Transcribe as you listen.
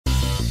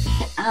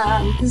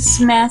This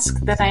mask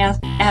that I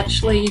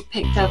actually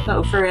picked up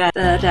over at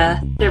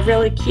they're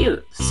really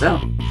cute. So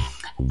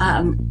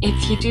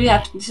if you do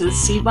happen to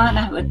see one,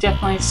 I would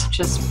definitely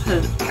suggest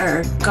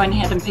going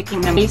ahead and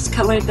picking the base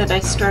color that I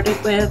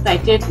started with. I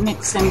did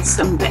mix in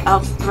some of the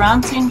e.l.f.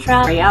 bronzing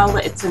drop.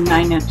 L'Oreal, it's a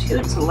 902.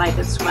 It's the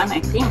lightest one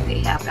I think they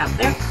have out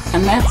there.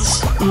 And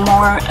that's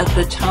more of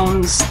the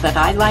tones that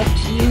I like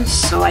to use,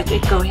 so I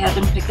did go ahead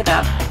and pick it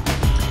up.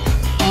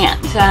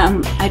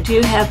 And I do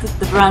have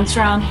the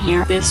bronzer on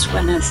here. This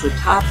one is the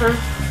topper.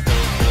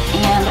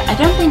 And I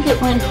don't think it's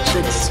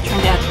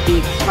turned out to be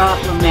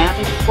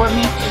problematic for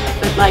me,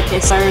 but like I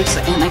said,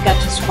 and I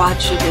got to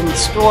swatch it in the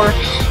store,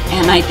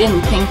 and I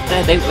didn't think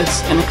that it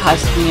was going to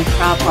cause me a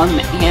problem,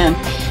 and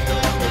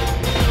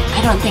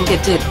I don't think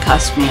it did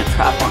cause me a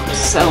problem.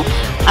 So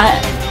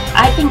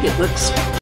I think it looks